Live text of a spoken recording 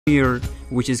Pamir,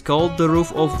 which is called the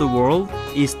roof of the world,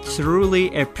 is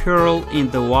truly a pearl in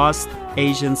the vast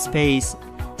Asian space.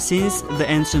 Since the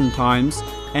ancient times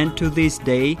and to this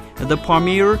day, the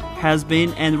Pamir has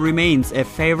been and remains a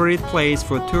favorite place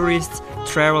for tourists,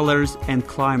 travelers and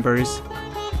climbers.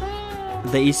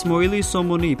 The Ismoili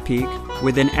Somoni Peak,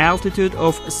 with an altitude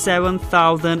of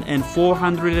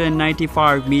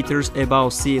 7,495 meters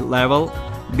above sea level,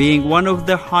 being one of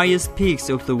the highest peaks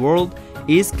of the world,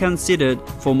 is considered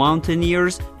for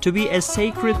mountaineers to be a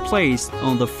sacred place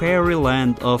on the fairy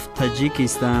land of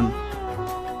Tajikistan.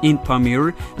 In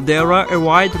Pamir, there are a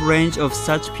wide range of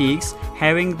such peaks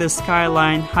having the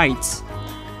skyline heights.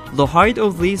 The height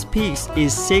of these peaks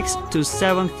is 6,000 to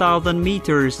 7,000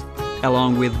 meters.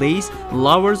 Along with these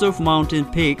lovers of mountain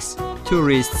peaks,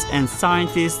 tourists and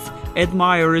scientists,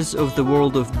 admirers of the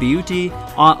world of beauty,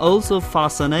 are also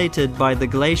fascinated by the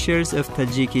glaciers of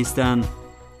Tajikistan.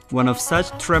 One of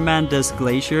such tremendous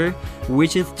glacier,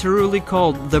 which is truly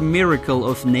called the miracle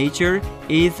of nature,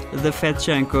 is the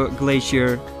Fetchenko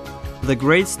Glacier. The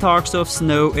great stocks of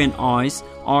snow and ice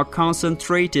are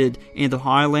concentrated in the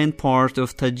highland part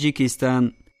of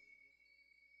Tajikistan.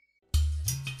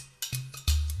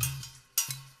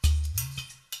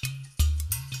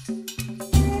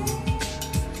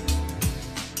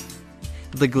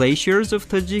 The glaciers of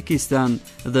Tajikistan,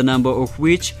 the number of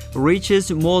which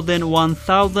reaches more than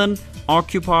 1,000,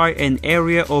 occupy an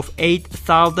area of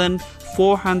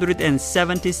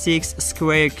 8,476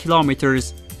 square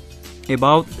kilometers.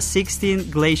 About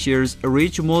 16 glaciers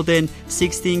reach more than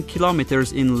 16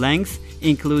 kilometers in length,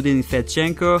 including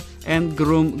Fetchenko and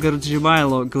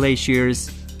Grum-Gurjimailo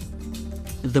glaciers.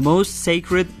 The most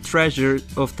sacred treasure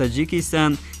of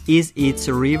Tajikistan is its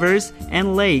rivers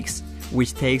and lakes,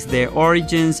 which takes their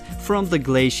origins from the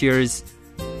glaciers.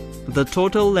 The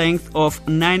total length of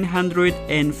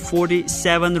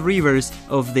 947 rivers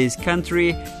of this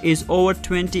country is over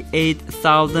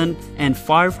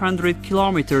 28,500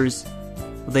 kilometers.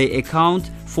 They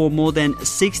account for more than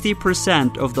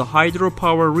 60% of the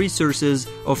hydropower resources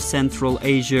of Central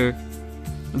Asia.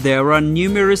 There are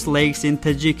numerous lakes in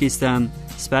Tajikistan,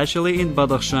 especially in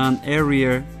Badakhshan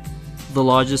area. The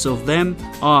largest of them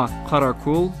are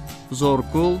Karakul,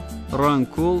 Zorkul,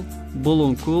 Rankul,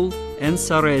 Bulunkul, and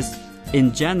Sarez.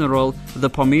 In general, the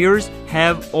Pamirs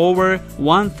have over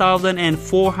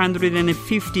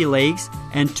 1,450 lakes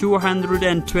and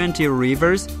 220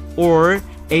 rivers, or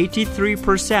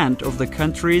 83% of the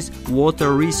country's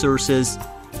water resources.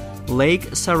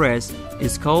 Lake Sarez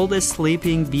is called a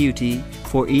sleeping beauty,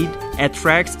 for it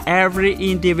attracts every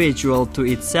individual to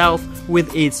itself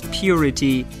with its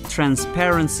purity,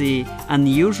 transparency,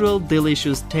 unusual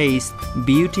delicious taste,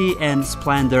 beauty and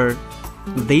splendor.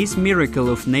 This miracle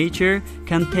of nature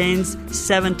contains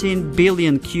 17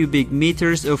 billion cubic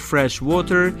meters of fresh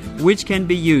water, which can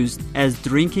be used as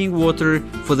drinking water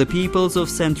for the peoples of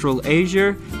Central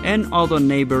Asia and other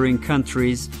neighboring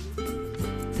countries.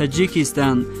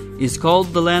 Tajikistan is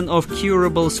called the land of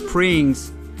curable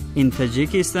springs. In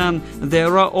Tajikistan,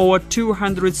 there are over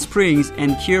 200 springs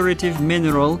and curative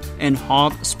mineral and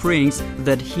hot springs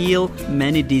that heal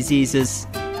many diseases.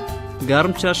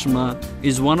 Garmchashma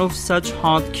is one of such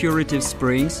hot curative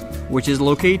springs, which is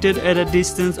located at a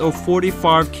distance of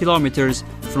 45 kilometers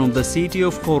from the city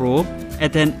of Khoro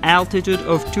at an altitude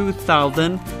of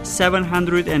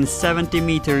 2,770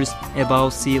 meters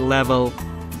above sea level.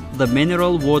 The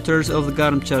mineral waters of the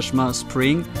Garmchashma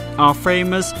spring are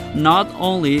famous not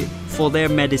only for their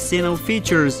medicinal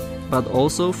features, but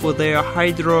also for their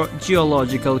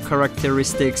hydrogeological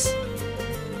characteristics.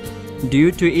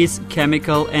 Due to its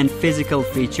chemical and physical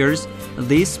features,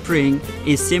 this spring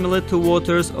is similar to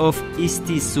waters of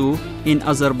Istisu in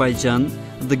Azerbaijan,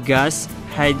 the gas,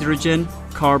 hydrogen,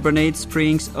 carbonate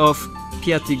springs of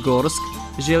Pyatigorsk,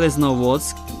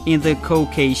 Zheleznovodsk in the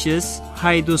Caucasus,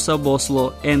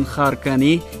 Haydusaboslo and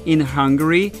Kharkani in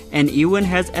Hungary, and even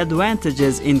has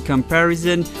advantages in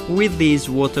comparison with these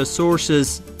water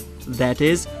sources. That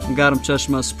is,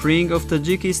 Garmchashma spring of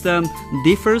Tajikistan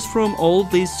differs from all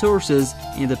these sources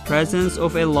in the presence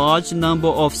of a large number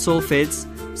of sulfates,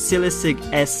 silicic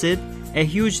acid, a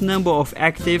huge number of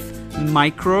active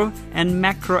micro and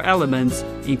macro elements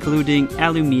including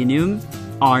aluminium,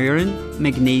 iron,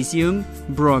 magnesium,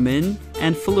 bromine,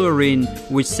 and fluorine,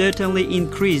 which certainly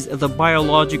increase the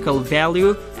biological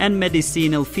value and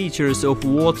medicinal features of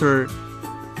water.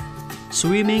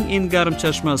 Swimming in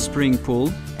Garmchashma spring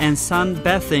pool and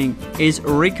sunbathing is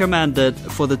recommended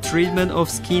for the treatment of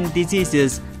skin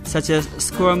diseases such as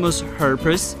squamous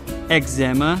herpes,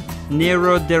 eczema,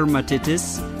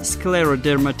 neurodermatitis,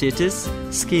 sclerodermatitis,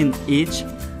 skin itch,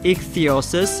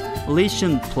 ichthyosis,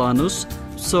 lichen planus,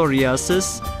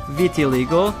 psoriasis,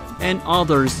 vitiligo, and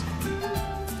others.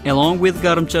 Along with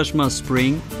Garmchashma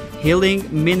Spring, healing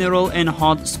mineral and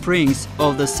hot springs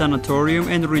of the sanatorium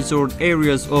and resort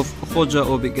areas of Khoja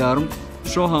Obigarm,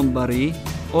 Shohambari,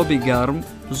 Obigarm,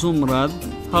 Zumrad,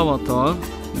 Havatagh,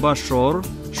 Bashor,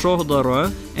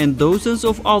 Shohdara, and dozens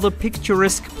of other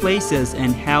picturesque places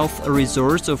and health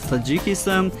resorts of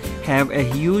Tajikistan have a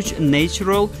huge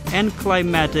natural and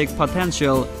climatic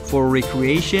potential for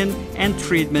recreation and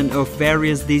treatment of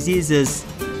various diseases.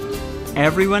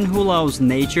 Everyone who loves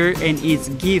nature and its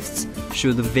gifts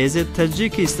should visit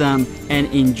Tajikistan and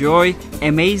enjoy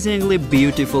amazingly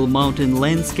beautiful mountain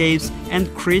landscapes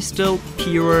and crystal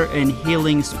pure and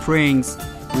healing springs.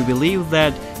 We believe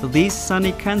that this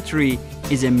sunny country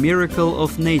is a miracle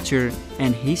of nature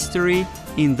and history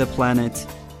in the planet.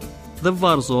 The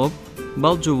Varzov,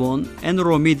 Baljuvon, and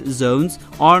Romid zones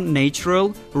are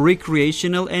natural,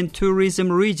 recreational, and tourism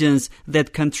regions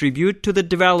that contribute to the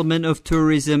development of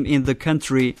tourism in the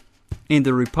country. In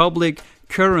the Republic,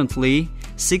 currently,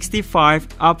 65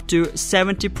 up to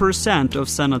 70% of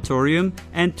sanatorium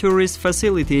and tourist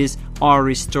facilities are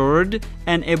restored,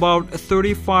 and about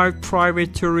 35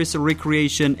 private tourist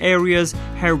recreation areas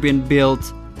have been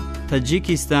built.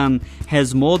 Tajikistan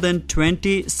has more than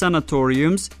 20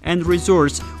 sanatoriums and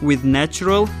resorts with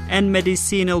natural and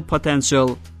medicinal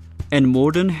potential, and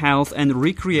modern health and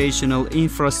recreational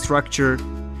infrastructure.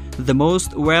 The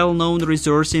most well-known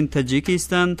resorts in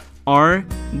Tajikistan are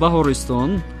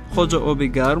Bahoriston, Khoja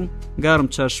Obigarm,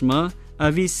 Garmchashma,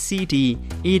 Avis City,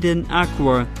 Eden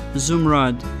Aqua,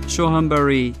 Zumrad,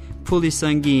 Shohambari,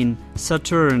 Pulisangin,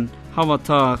 Saturn,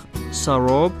 Havatagh,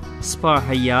 Sarob, Spa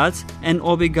Hayat, and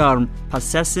Obigarm,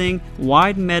 possessing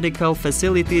wide medical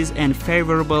facilities and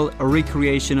favorable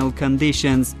recreational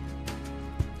conditions.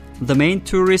 The main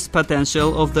tourist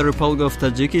potential of the Republic of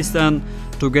Tajikistan,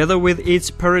 together with its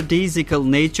paradisiacal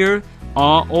nature,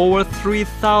 are over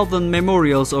 3,000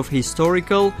 memorials of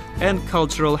historical and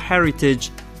cultural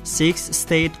heritage, 6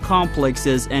 state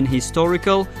complexes and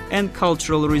historical and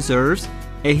cultural reserves,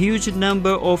 a huge number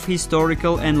of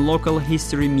historical and local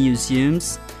history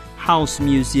museums, house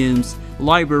museums,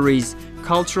 libraries,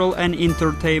 cultural and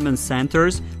entertainment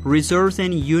centers, reserves,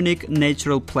 and unique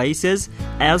natural places,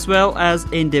 as well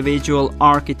as individual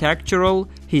architectural,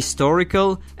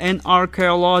 historical, and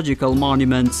archaeological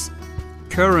monuments.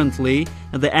 Currently,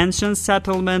 the ancient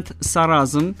settlement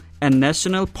Sarazm and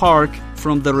National Park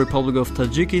from the Republic of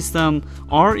Tajikistan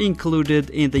are included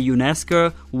in the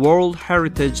UNESCO World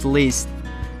Heritage List.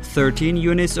 13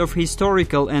 units of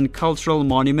historical and cultural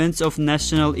monuments of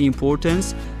national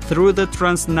importance through the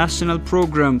transnational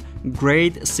program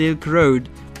Great Silk Road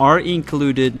are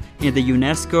included in the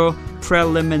UNESCO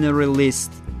preliminary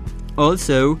list.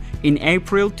 Also, in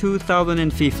April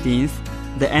 2015,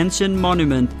 the ancient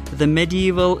monument, the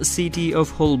medieval city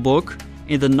of Holbok,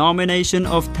 in the nomination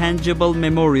of Tangible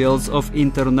Memorials of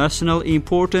International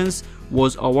Importance,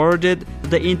 was awarded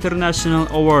the International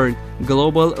Award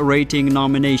Global Rating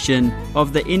nomination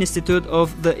of the Institute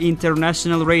of the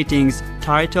International Ratings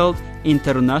titled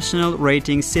International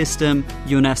Rating System,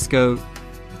 UNESCO.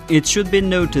 It should be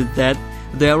noted that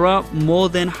there are more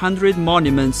than 100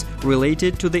 monuments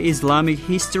related to the Islamic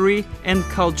history and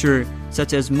culture,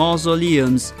 such as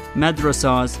mausoleums,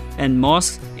 madrasas, and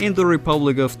mosques in the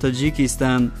Republic of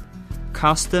Tajikistan.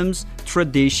 Customs,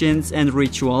 traditions, and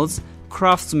rituals,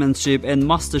 craftsmanship and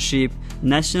mastership,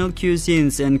 national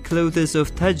cuisines and clothes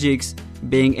of Tajiks,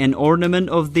 being an ornament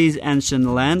of this ancient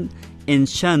land,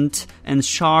 enchant and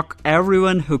shock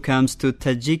everyone who comes to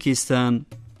Tajikistan.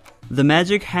 The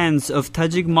magic hands of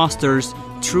Tajik masters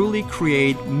truly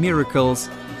create miracles.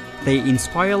 They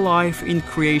inspire life in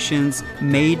creations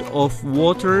made of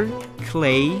water,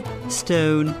 clay,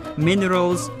 stone,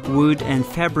 minerals, wood and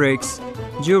fabrics,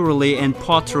 jewelry and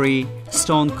pottery,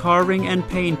 stone carving and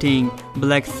painting,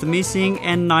 blacksmithing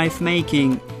and knife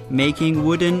making, making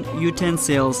wooden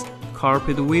utensils,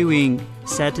 carpet weaving,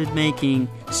 satin making,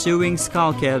 sewing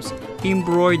skullcaps,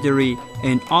 embroidery,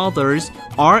 and others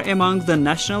are among the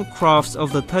national crafts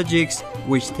of the Tajiks,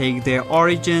 which take their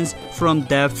origins from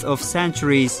depths of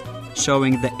centuries,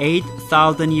 showing the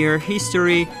 8,000-year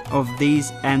history of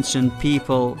these ancient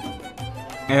people.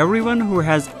 Everyone who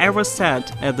has ever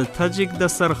sat at the Tajik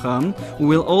Dasarkhan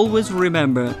will always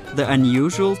remember the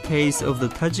unusual taste of the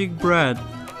Tajik bread,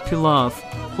 pilaf,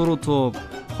 khurutob,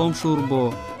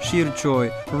 khomshurbo,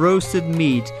 shirchoy, roasted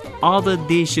meat, other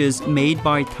dishes made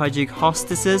by Tajik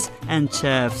hostesses and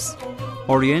chefs.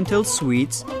 Oriental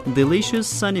sweets, delicious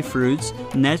sunny fruits,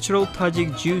 natural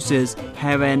Tajik juices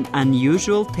have an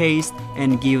unusual taste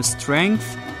and give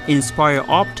strength, inspire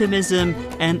optimism,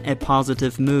 and a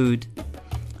positive mood.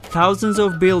 thousands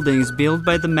of buildings built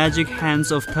by the magic hands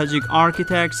of Tajik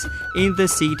architects in the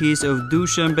cities of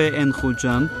Dushanbe and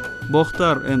Khujand,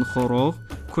 Bokhtar and Khorog,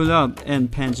 Kulab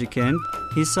and Panjikent,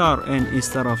 Hisar and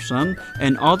Istarafshan,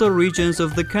 and other regions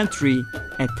of the country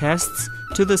attests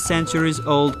to the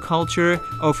centuries-old culture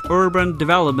of urban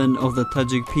development of the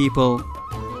Tajik people.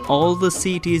 All the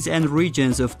cities and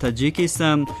regions of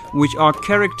Tajikistan, which are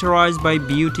characterized by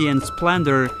beauty and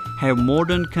splendor, have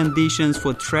modern conditions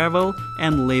for travel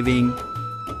and living.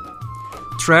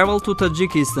 Travel to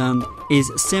Tajikistan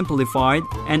is simplified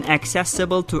and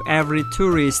accessible to every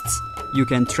tourist. You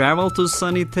can travel to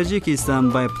sunny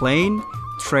Tajikistan by plane,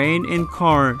 train and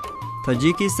car.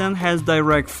 Tajikistan has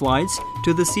direct flights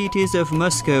to the cities of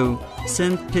Moscow,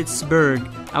 St. Petersburg,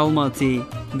 Almaty,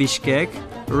 Bishkek,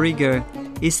 Riga,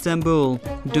 Istanbul,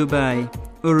 Dubai,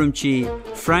 Urumqi,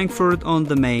 Frankfurt on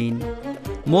the Main.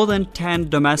 More than 10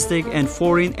 domestic and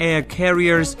foreign air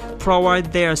carriers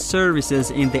provide their services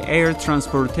in the air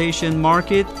transportation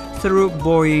market through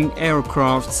Boeing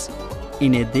aircrafts.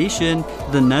 In addition,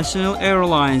 the national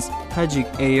airlines Tajik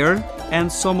Air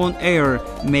and Somon Air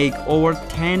make over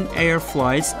 10 air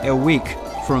flights a week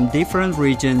from different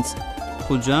regions,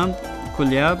 Khujand,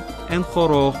 Kulyab, and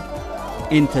Khorog.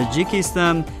 In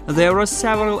Tajikistan, there are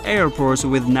several airports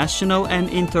with national and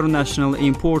international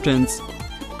importance.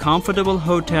 Comfortable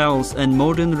hotels and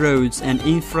modern roads and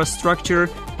infrastructure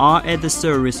are at the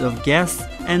service of guests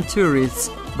and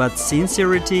tourists, but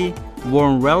sincerity,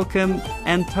 warm welcome,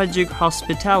 and Tajik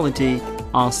hospitality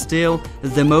are still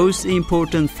the most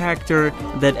important factor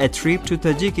that a trip to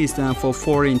Tajikistan for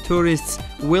foreign tourists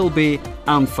will be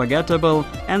unforgettable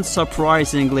and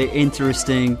surprisingly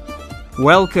interesting.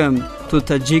 Welcome to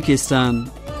Tajikistan.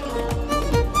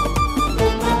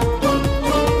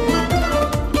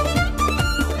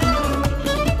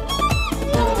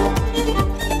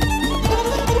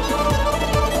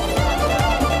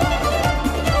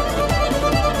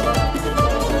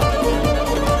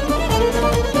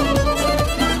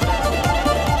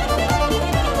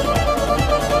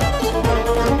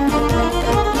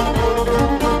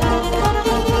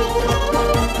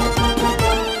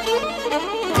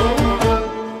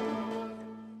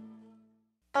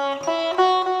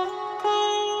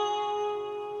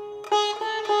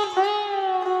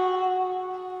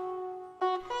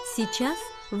 Сейчас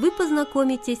вы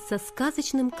познакомитесь со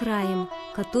сказочным краем,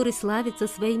 который славится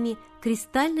своими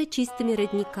кристально чистыми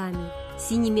родниками,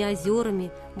 синими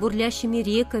озерами, бурлящими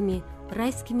реками,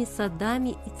 райскими садами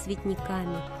и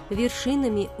цветниками,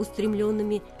 вершинами,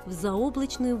 устремленными в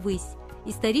заоблачную высь,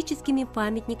 историческими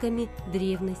памятниками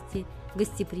древности,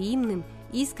 гостеприимным,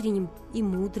 искренним и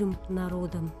мудрым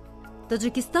народом.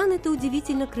 Таджикистан – это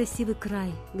удивительно красивый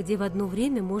край, где в одно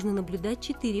время можно наблюдать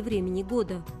 4 времени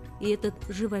года. И этот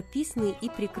живописный и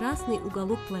прекрасный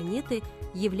уголок планеты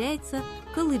является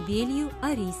колыбелью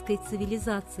арийской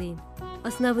цивилизации.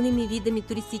 Основными видами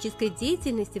туристической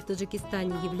деятельности в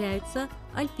Таджикистане являются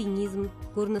альпинизм,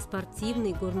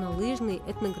 горноспортивный, горнолыжный,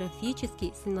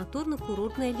 этнографический,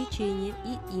 санаторно-курортное лечение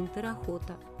и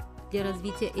интерохота. Для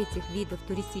развития этих видов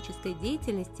туристической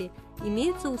деятельности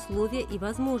имеются условия и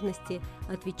возможности,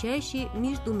 отвечающие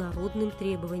международным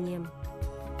требованиям.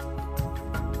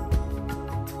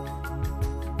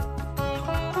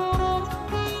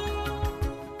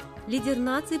 Лидер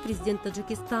нации, президент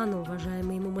Таджикистана,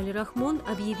 уважаемый Эмомали Рахмон,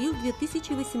 объявил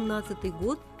 2018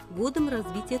 год годом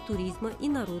развития туризма и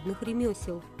народных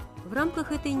ремесел. В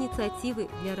рамках этой инициативы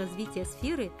для развития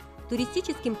сферы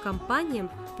туристическим компаниям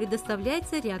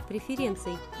предоставляется ряд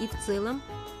преференций, и в целом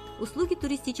услуги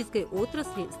туристической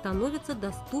отрасли становятся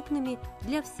доступными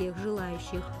для всех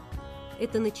желающих.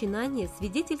 Это начинание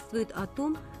свидетельствует о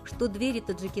том, что двери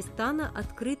Таджикистана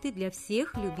открыты для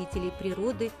всех любителей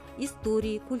природы,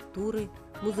 истории, культуры,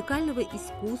 музыкального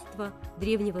искусства,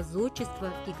 древнего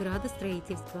зодчества и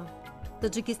градостроительства.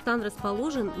 Таджикистан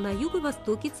расположен на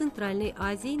юго-востоке Центральной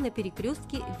Азии на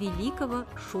перекрестке Великого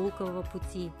Шелкового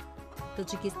пути.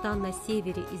 Таджикистан на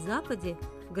севере и западе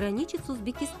граничит с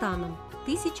Узбекистаном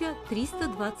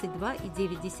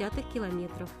 1322,9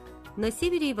 километров, на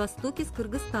севере и востоке с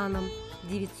Кыргызстаном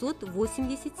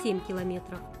 987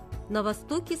 километров, на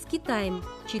востоке с Китаем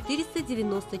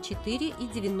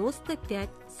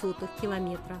 494,95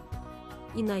 километра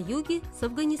и на юге с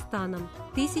Афганистаном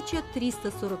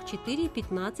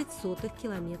 1344,15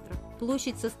 километра.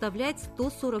 Площадь составляет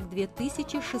 142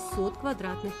 600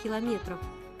 квадратных километров.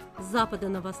 С запада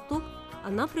на восток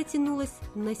она протянулась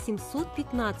на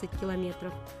 715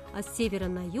 километров, а с севера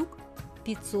на юг –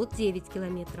 509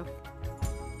 километров.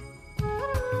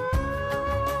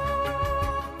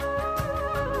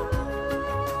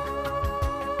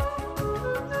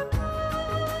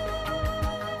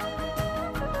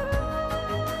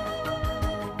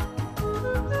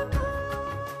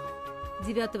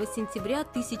 9 сентября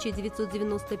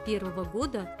 1991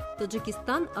 года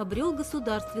Таджикистан обрел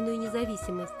государственную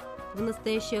независимость. В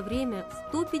настоящее время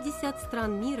 150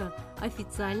 стран мира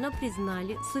официально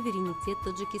признали суверенитет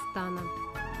Таджикистана.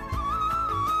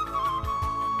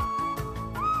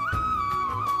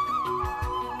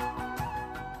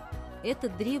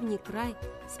 Этот древний край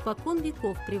спокон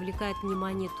веков привлекает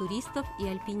внимание туристов и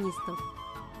альпинистов.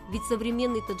 Ведь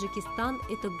современный Таджикистан –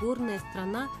 это горная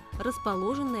страна,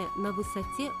 расположенная на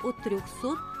высоте от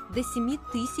 300 до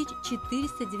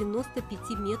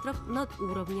 7495 метров над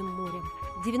уровнем моря.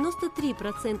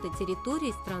 93%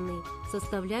 территории страны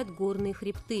составляют горные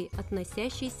хребты,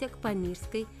 относящиеся к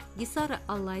Памирской,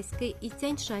 Гисаро-Алайской и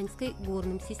Тяньшаньской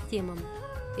горным системам.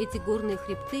 Эти горные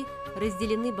хребты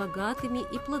разделены богатыми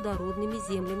и плодородными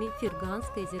землями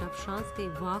Ферганской, Зеравшанской,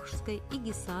 Вахшской и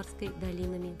Гисарской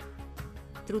долинами.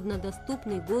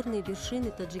 Труднодоступные горные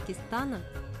вершины Таджикистана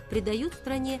придают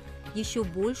стране еще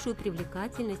большую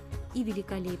привлекательность и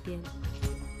великолепие.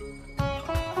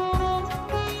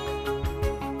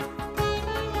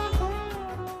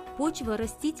 Почва,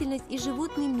 растительность и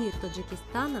животный мир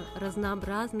Таджикистана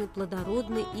разнообразны,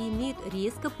 плодородны и имеют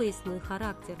резко поясной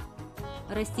характер.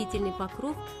 Растительный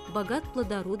покров богат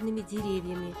плодородными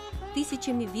деревьями,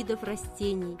 тысячами видов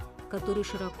растений, которые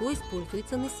широко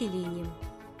используются населением.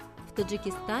 В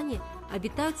Таджикистане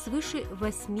обитают свыше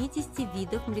 80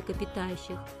 видов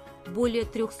млекопитающих, более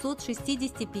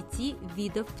 365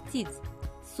 видов птиц,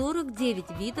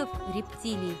 49 видов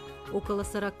рептилий, около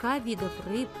 40 видов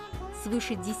рыб,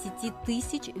 свыше 10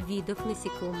 тысяч видов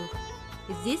насекомых.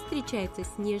 Здесь встречаются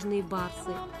снежные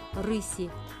барсы, рыси,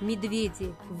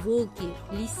 медведи, волки,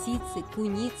 лисицы,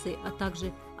 куницы, а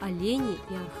также олени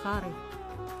и архары.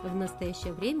 В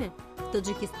настоящее время в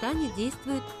Таджикистане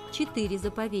действуют 4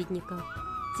 заповедника –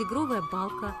 Тигровая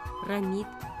Балка, Рамид,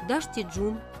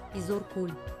 Дашти-Джум и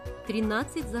Зоркуль,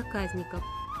 13 заказников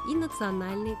и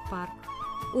национальный парк.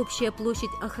 Общая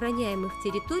площадь охраняемых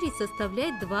территорий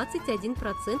составляет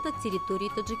 21% от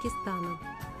территории Таджикистана.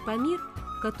 Памир,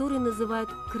 который называют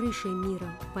крышей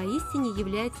мира, поистине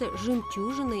является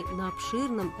жемчужиной на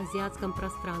обширном азиатском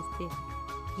пространстве.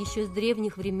 Еще с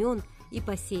древних времен и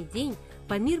по сей день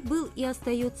Памир был и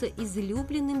остается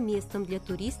излюбленным местом для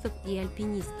туристов и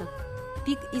альпинистов.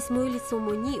 Пик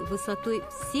Исмоили-Сомони высотой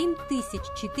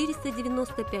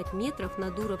 7495 метров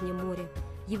над уровнем моря,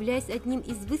 являясь одним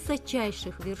из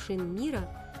высочайших вершин мира,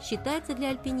 считается для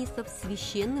альпинистов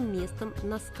священным местом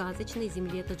на сказочной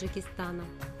земле Таджикистана.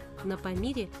 На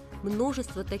Памире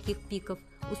множество таких пиков,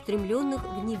 устремленных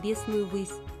в небесную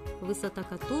высь, высота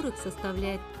которых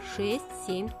составляет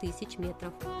 6-7 тысяч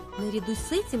метров. Наряду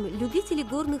с этим любители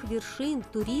горных вершин,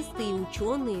 туристы и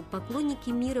ученые, поклонники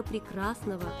мира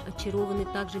прекрасного, очарованы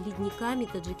также ледниками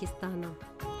Таджикистана.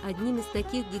 Одним из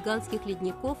таких гигантских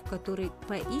ледников, который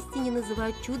поистине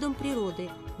называют чудом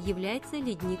природы, является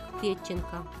ледник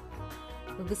Фетченко.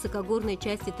 В высокогорной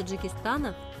части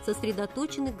Таджикистана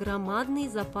сосредоточены громадные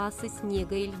запасы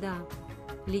снега и льда.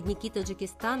 Ледники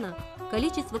Таджикистана,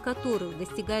 количество которых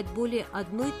достигает более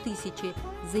 1000,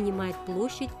 занимает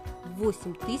площадь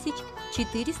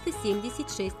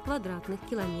 8476 квадратных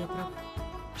километров.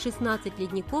 16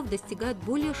 ледников достигают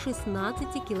более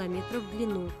 16 километров в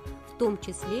длину, в том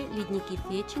числе ледники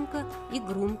Фетченко и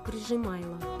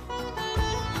Грум-Кржимайло.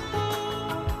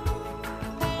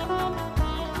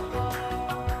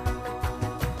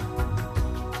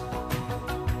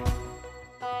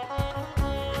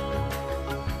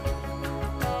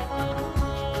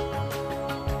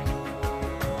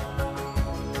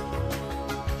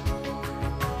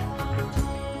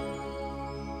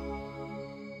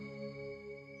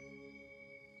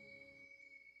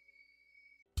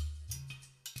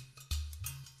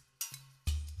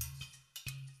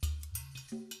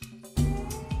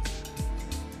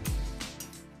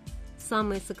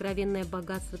 Самое сокровенное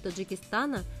богатство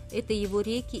Таджикистана – это его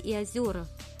реки и озера,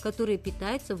 которые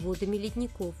питаются водами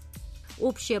ледников.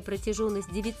 Общая протяженность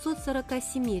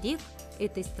 947 рек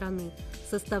этой страны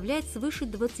составляет свыше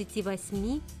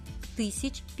 28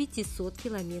 500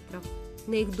 километров.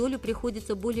 На их долю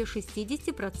приходится более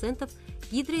 60%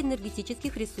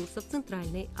 гидроэнергетических ресурсов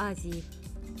Центральной Азии.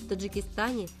 В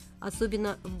Таджикистане,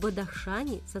 особенно в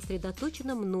Бадахшане,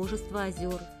 сосредоточено множество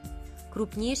озер.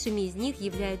 Крупнейшими из них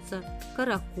являются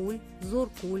Каракуль,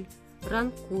 Зоркуль,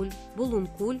 Ранкуль,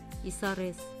 Булункуль и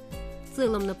Сарес. В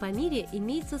целом на Памире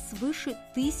имеется свыше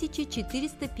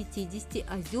 1450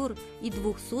 озер и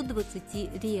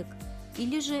 220 рек,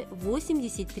 или же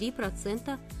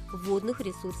 83% водных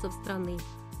ресурсов страны.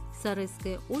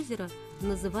 Саресское озеро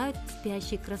называют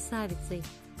 «спящей красавицей».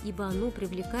 ибо оно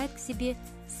привлекает к себе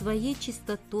своей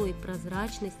чистотой,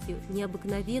 прозрачностью,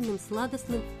 необыкновенным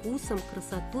сладостным вкусом,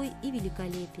 красотой и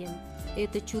великолепием.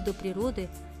 Это чудо природы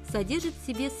содержит в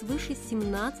себе свыше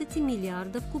 17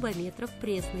 миллиардов кубометров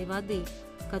пресной воды,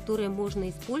 которые можно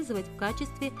использовать в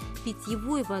качестве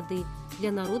питьевой воды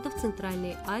для народов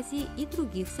Центральной Азии и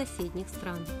других соседних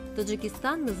стран.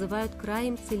 Таджикистан называют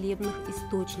краем целебных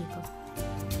источников.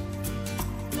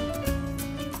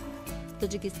 В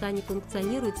Таджикистане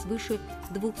функционирует свыше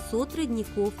 200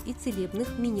 родников и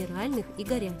целебных минеральных и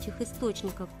горячих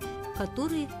источников,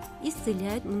 которые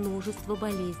исцеляют множество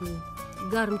болезней.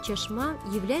 Гарм-Чашма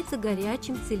является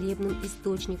горячим целебным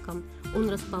источником. Он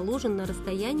расположен на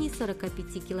расстоянии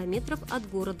 45 километров от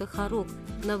города Харок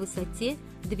на высоте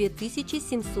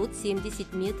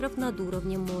 2770 метров над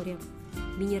уровнем моря.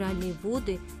 Минеральные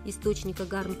воды источника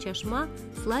Гарм-Чашма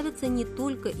славятся не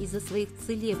только из-за своих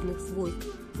целебных свойств,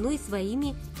 но и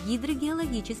своими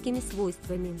гидрогеологическими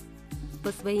свойствами.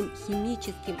 По своим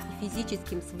химическим и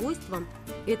физическим свойствам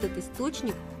этот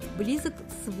источник близок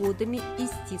с водами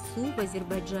Истису в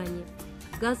Азербайджане,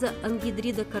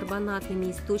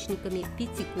 газоангидридокарбонатными источниками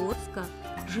Пятигорска,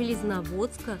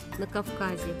 Железноводска на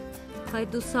Кавказе,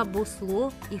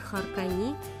 Хайдуса-Босло и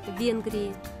Харкани в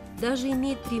Венгрии. Даже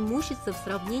имеет преимущество в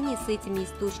сравнении с этими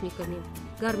источниками.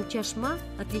 Гарм-Чашма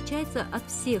отличается от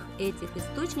всех этих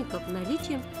источников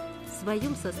наличием в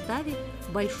своем составе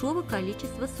большого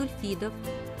количества сульфидов,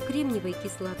 кремниевой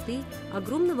кислоты,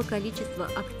 огромного количества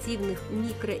активных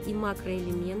микро- и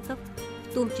макроэлементов,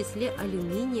 в том числе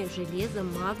алюминия, железа,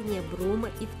 магния, брома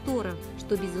и фтора,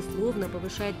 что, безусловно,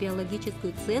 повышает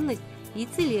биологическую ценность и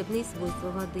целебные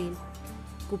свойства воды.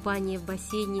 Купание в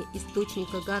бассейне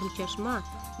источника Гарм-Чашма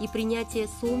и принятие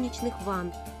солнечных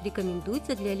ванн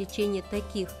рекомендуется для лечения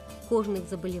таких кожных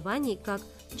заболеваний, как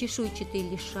чешуйчатый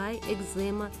лишай,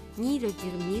 экзема,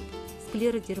 нейродермит,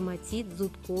 склеродерматит,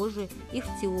 зуд кожи,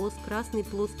 ихтиоз, красный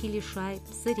плоский лишай,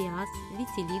 псориаз,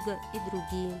 витилиго и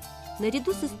другие.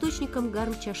 Наряду с источником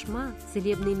Гарм-Чашма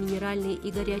целебные минеральные и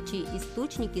горячие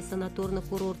источники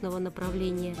санаторно-курортного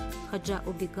направления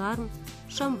Хаджа-Обигарм,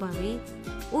 Шамбары,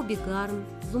 Обигарм,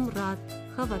 Зумрат,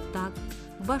 Хаватак,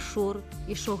 Башор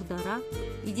и Шохдара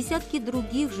и десятки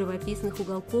других живописных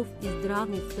уголков и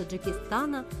здравниц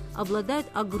Таджикистана обладают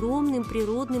огромным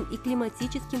природным и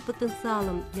климатическим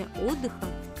потенциалом для отдыха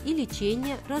и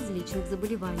лечения различных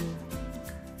заболеваний.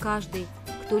 Каждый,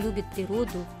 кто любит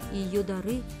природу и ее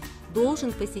дары,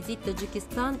 должен посетить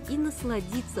Таджикистан и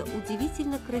насладиться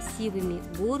удивительно красивыми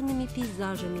горными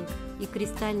пейзажами и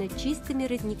кристально чистыми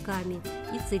родниками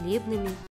и целебными